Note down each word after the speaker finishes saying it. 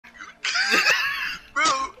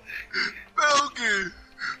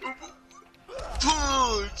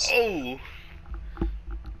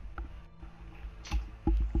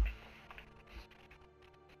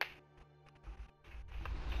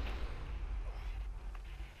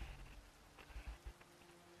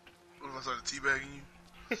I started teabagging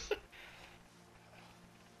you.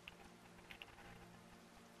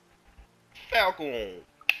 Falcon.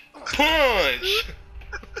 Punch.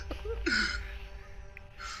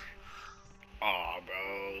 Aw,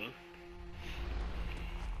 bro.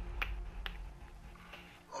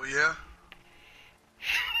 Oh yeah.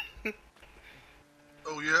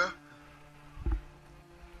 Oh yeah.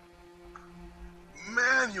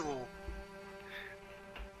 Manual.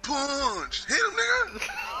 Punch. Hit him, nigga.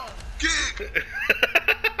 Kick.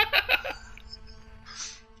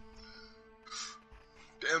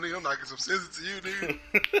 Damn, nigga, I'm knocking some sense into you,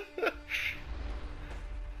 nigga.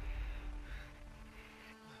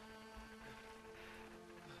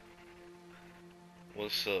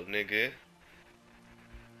 What's up, nigga?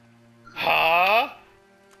 Ha?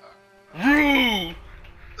 Rude.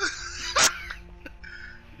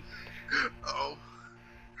 Uh-oh.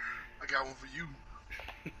 I got one for you.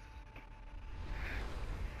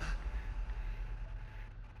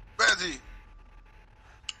 Reggie.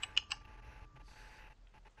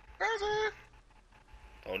 Reggie.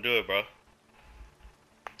 Don't do it, bro.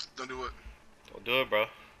 Don't do it. Don't do it, bro. We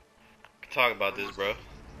can talk about this, bro.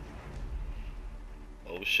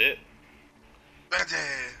 Oh shit. Reggie.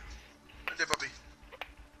 Reggie, puppy.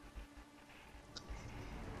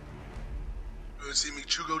 You wanna see me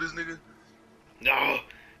chugo this nigga? No,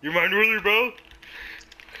 you're my brother, bro.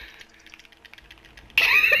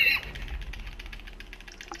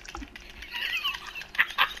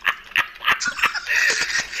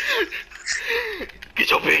 Get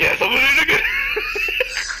your big ass over there, nigga.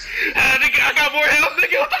 Nigga, I got more health,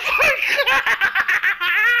 nigga. What the fuck?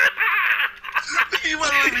 Nigga, you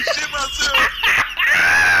might let me shit myself.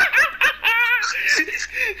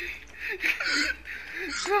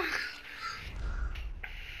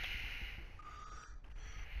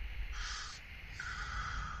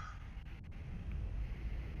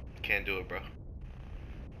 Can't do it, bro.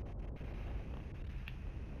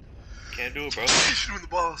 Can't do it, bro. Shoot him in the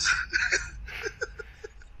balls.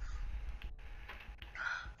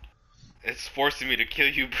 It's forcing me to kill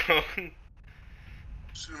you, bro.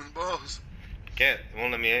 Shoot him in the balls. Can't. It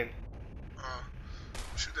won't let me aim.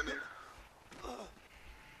 Shoot that nigga.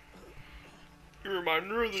 You're my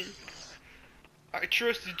brother. I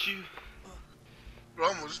trusted you.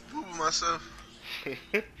 Bro, I'm almost pooping myself.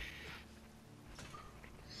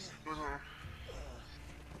 What's on?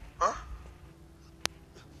 Huh?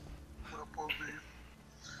 What up, poor baby?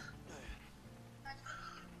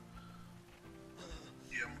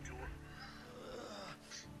 Yeah, I'm gonna get one.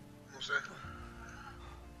 1 second.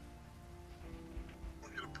 I'm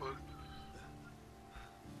gonna get a pug.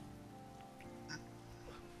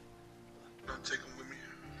 I'll take him with me.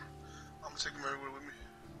 I'm gonna take him everywhere with me.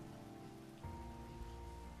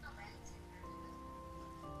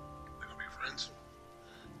 They're gonna be friends.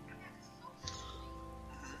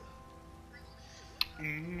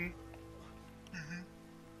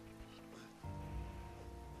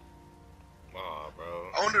 Aw,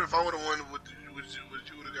 bro. I wonder if I would've won, would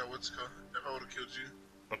you would've got what's it called? If I would've killed you.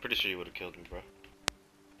 I'm pretty sure you would have killed me, bro.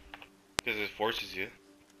 Because it forces you.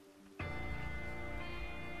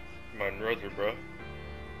 My brother, bro. I'm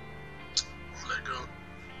gonna let go.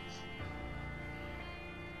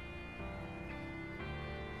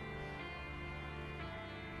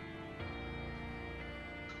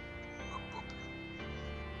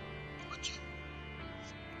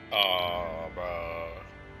 Aw, bro.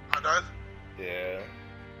 I died? Yeah.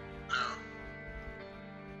 No.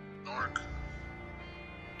 Dark.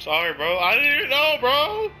 Sorry, bro. I didn't know,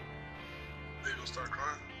 bro. They gonna start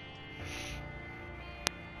crying.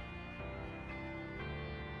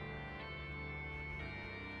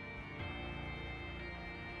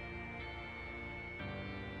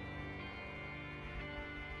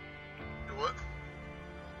 You what?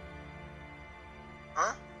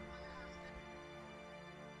 Huh?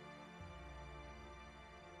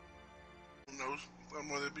 Who knows? I'm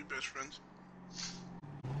gonna be best friends.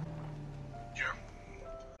 Yeah.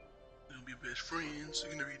 We're gonna be best friends.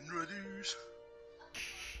 We're gonna be brothers.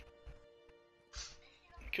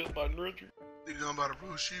 Killed my brother. Nigga, I'm about to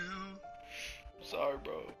roast you. Sorry,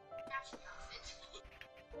 bro.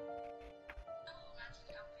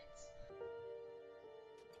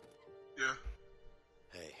 Yeah.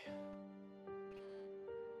 Hey.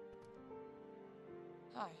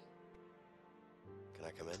 Hi. Can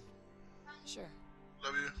I come in? Sure.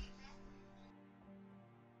 Love you.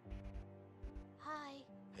 Hi.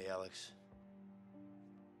 Hey, Alex.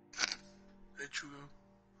 Hey, Chugo.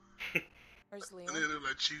 Where's Leo? And they look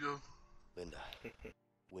like Chigo. Linda,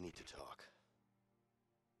 we need to talk.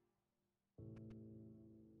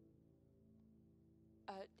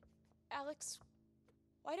 Alex,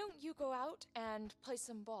 Why don't you go out and play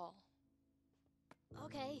some ball?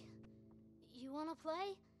 Okay. You wanna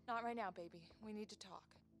play? Not right now, baby. We need to talk.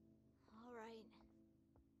 All right.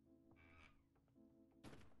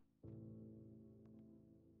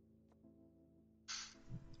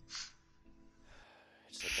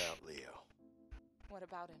 It's about Leo. What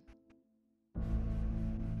about him?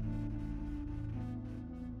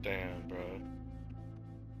 Damn, bro.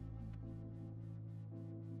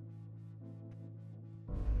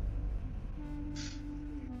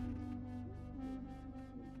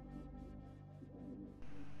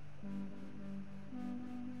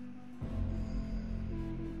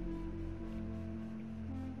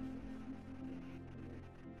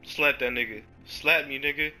 Slap that nigga. Slap me,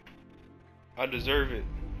 nigga. I deserve it.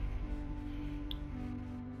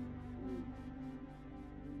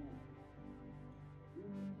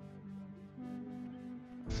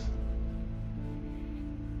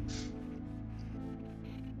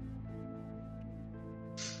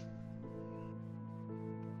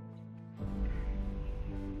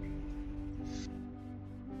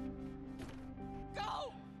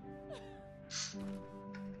 Go!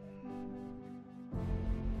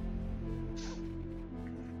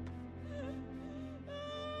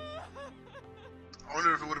 I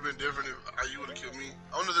wonder if it would have been different if you would have killed me.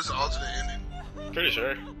 I wonder if there's an alternate ending. Pretty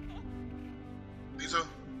sure. Think so?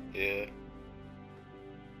 Yeah.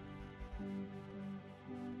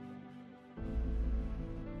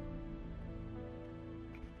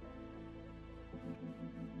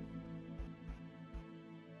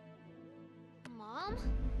 Mom?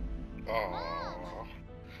 Aww.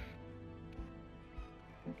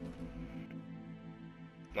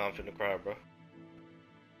 Now I'm finna cry, bro.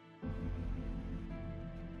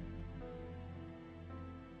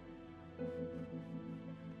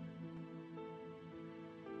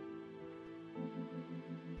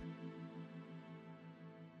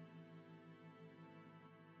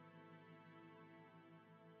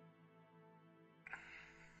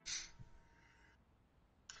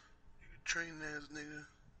 You train ass nigga.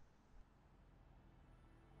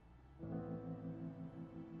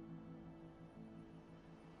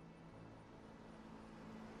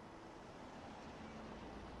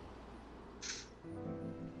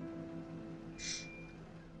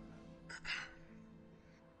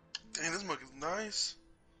 Dang, this mug is nice.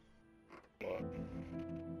 What?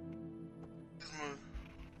 This mug.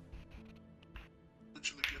 Let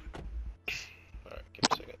you look at it. Alright, give me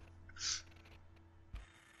a second.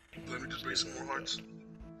 Let me just bring some more hearts.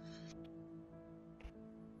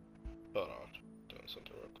 Hold on. Doing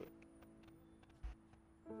something real quick.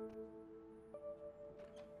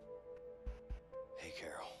 Hey,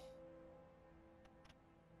 Carol.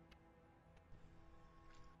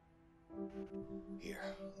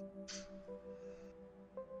 Here.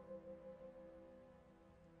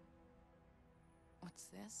 What's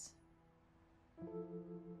this?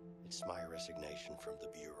 It's my resignation from the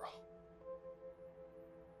Bureau.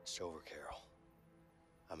 It's over, Carol.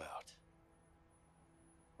 I'm out.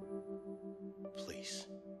 Please.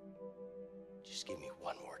 Just give me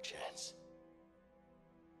one more chance.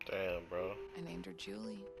 Damn, bro. I named her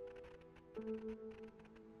Julie.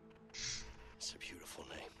 It's a beautiful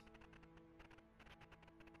name.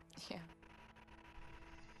 Yeah.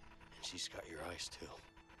 And she's got your eyes, too.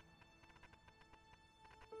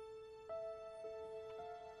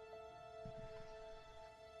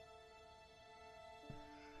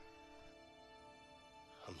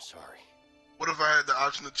 I'm sorry. What if I had the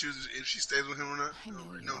option to choose if she stays with him or not? I know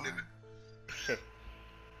Like, you no, are. nigga.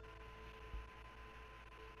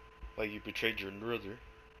 Like you betrayed your brother.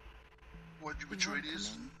 What you You betrayed wanna is.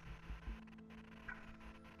 come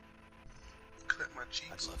Clap my I'd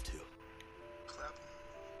cheeks. love to. Clap.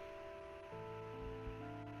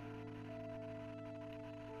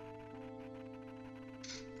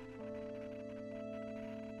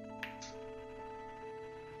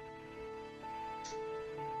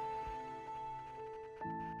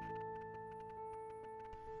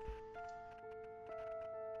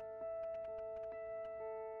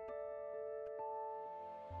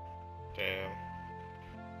 Damn.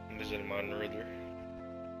 I'm visiting my brother.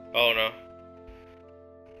 Oh no.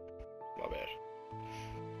 My bad.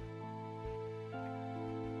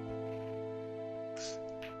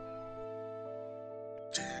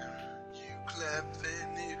 Damn, you clap that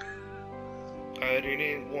nigga. I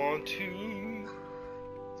didn't want to. You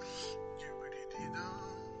really did,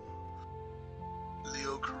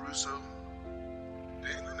 Leo Caruso.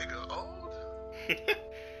 Dang, that nigga old.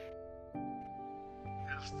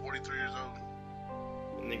 He's 43 years old.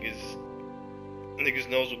 Niggas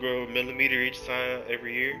nose will grow a millimeter each time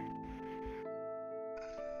every year.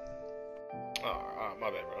 Oh,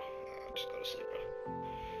 my bad, bro. Just go to sleep, bro.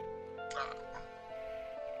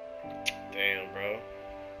 Damn, bro.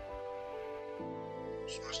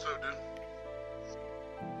 It's messed up, dude.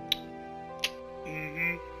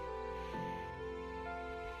 Mm-hmm.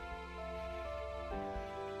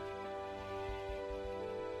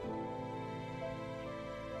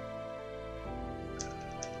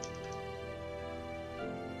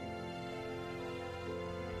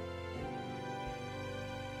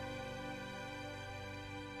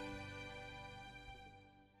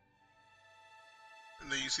 And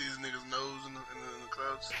then you see this nigga's nose in the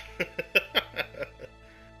clouds.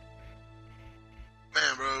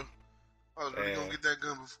 Man, bro. I was really Damn. gonna get that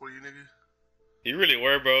gun before you, nigga. You really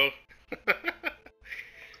were, bro.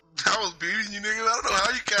 I was beating you, nigga. I don't know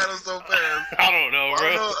how you caught him so fast. I don't know,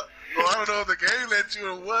 bro. I don't know if the game let you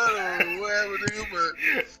or what, nigga, but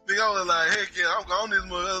nigga, I was like, heck yeah, I'm gone this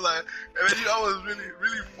mother. I was like, and then I was really,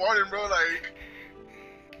 really farting, bro. Like,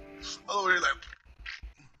 I was over here like,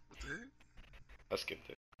 what the heck? I skipped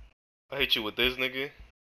it. I hate you with this, nigga.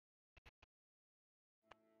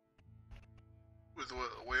 With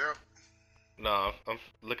what, way out? Nah,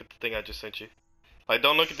 look at the thing I just sent you. Like,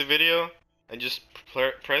 don't look at the video and just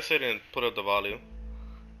press it and put up the volume.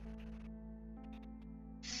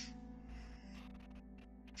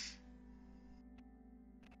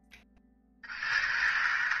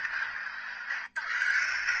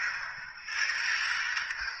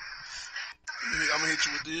 I'm gonna hit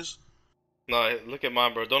you with this. No, look at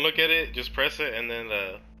mine, bro. Don't look at it. Just press it and then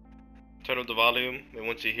turn up the volume. And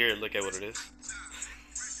once you hear it, look at what it is.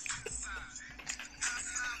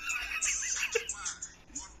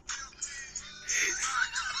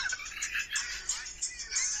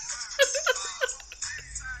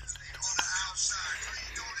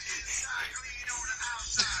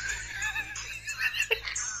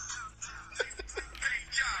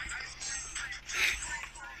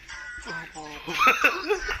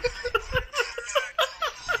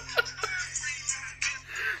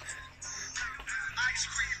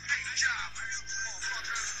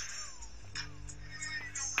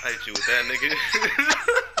 I hate you with that, nigga.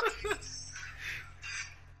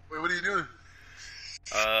 Wait, what are you doing?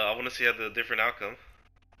 I want to see the different outcome.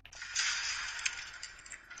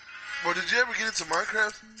 Bro, did you ever get into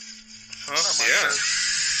Minecraft? Huh?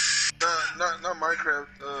 Not Minecraft. Not Minecraft.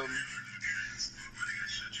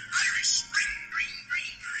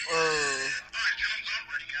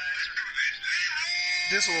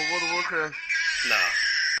 This one, World of Warcraft. Nah.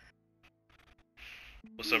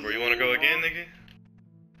 What's up, bro? You want to go again, nigga?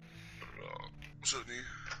 What's up, nigga?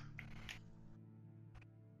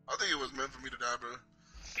 I think it was meant for me to die, bro.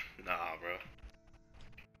 Nah, bro.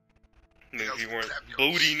 Nigga, if you weren't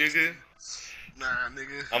booty, nigga. Nah,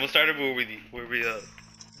 nigga. I'm gonna start it where we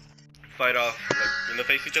fight off, like, in the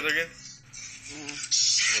face each other again. I'm gonna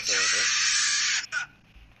start right there.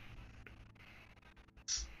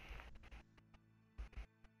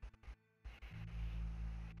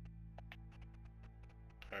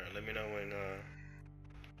 Alright, let me know when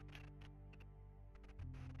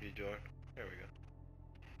you join. There we go.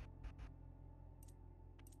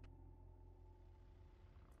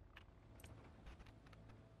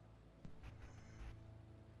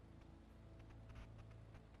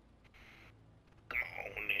 Come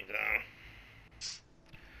on, nigga.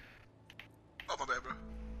 Oh, my bad, bro.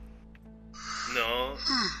 No.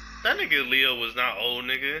 That nigga Leo was not old,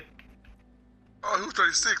 nigga. Oh, he was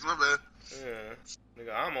 36, my bad. Yeah.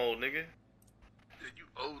 Nigga, I'm old, nigga. Yeah, you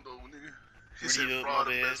old, nigga. He Really said up, fraud,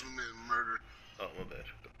 my bad. embezzlement, and murder. Oh, my bad.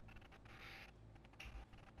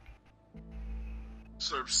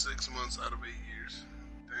 Served 6 months out of 8 years.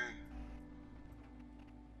 Dang.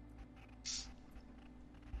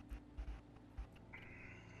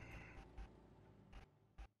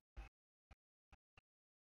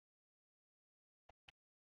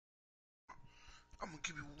 I'm gonna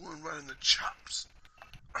give you one right in the chops.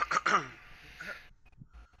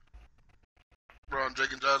 Bro, I'm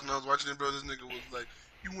Drake and Josh, and I was watching it, bro. This nigga was like,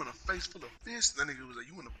 "You want a face full of fists?" That nigga was like,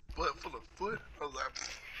 "You want a butt full of foot?" I was like,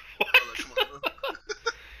 "Come on, bro."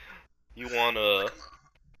 You wanna...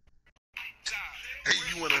 Hey,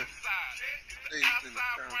 you wanna? Hey,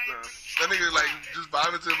 that nigga like just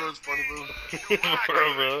vibing to it, bro. It's funny, bro.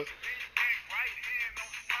 bro.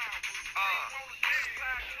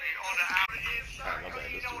 Alright, my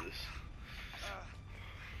bad. Let's do this.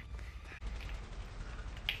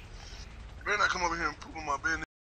 You better not come over here and poop on my bed.